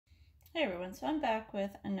Hey everyone, so I'm back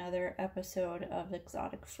with another episode of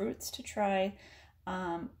exotic fruits to try.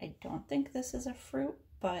 I don't think this is a fruit,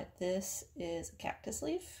 but this is a cactus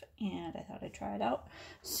leaf and I thought I'd try it out.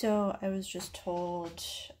 So I was just told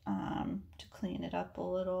to clean it up a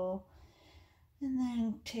little and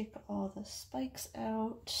then take all the spikes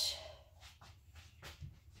out.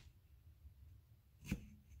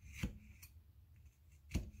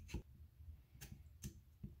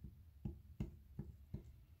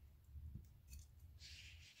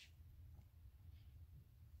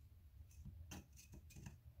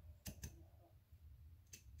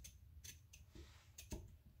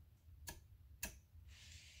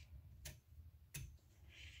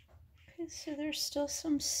 Okay, so there's still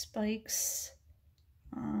some spikes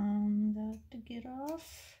that to get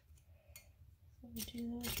off. So we'll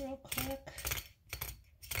do those real quick.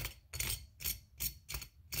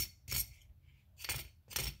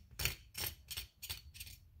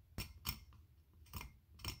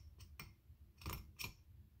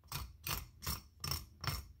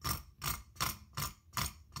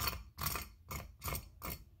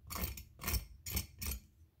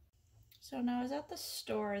 So when I was at the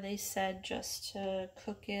store, they said just to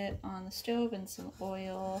cook it on the stove in some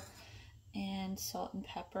oil and salt and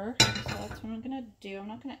pepper. So that's what I'm gonna do. I'm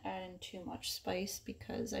not gonna add in too much spice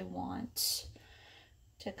because I want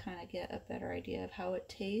to kind of get a better idea of how it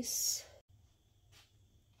tastes.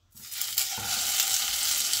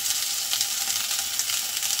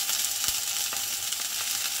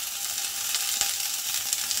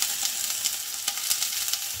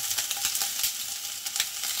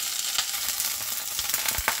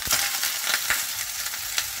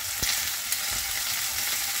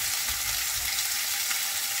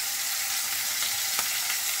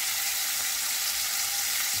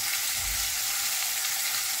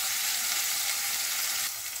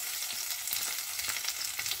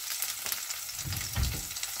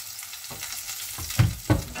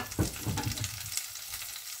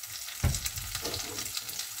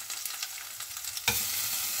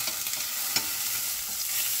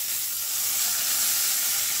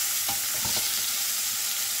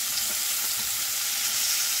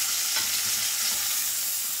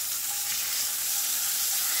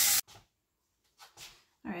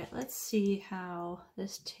 All right, let's see how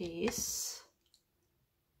this tastes.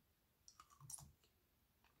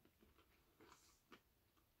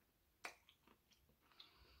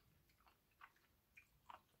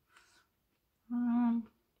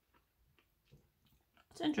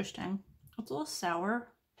 It's interesting. It's a little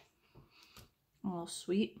sour, a little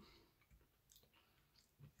sweet.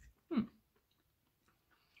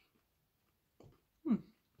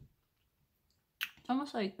 It's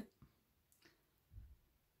almost like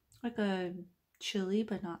a chili,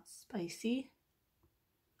 but not spicy.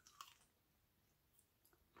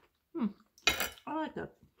 I like it.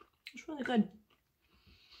 It's really good.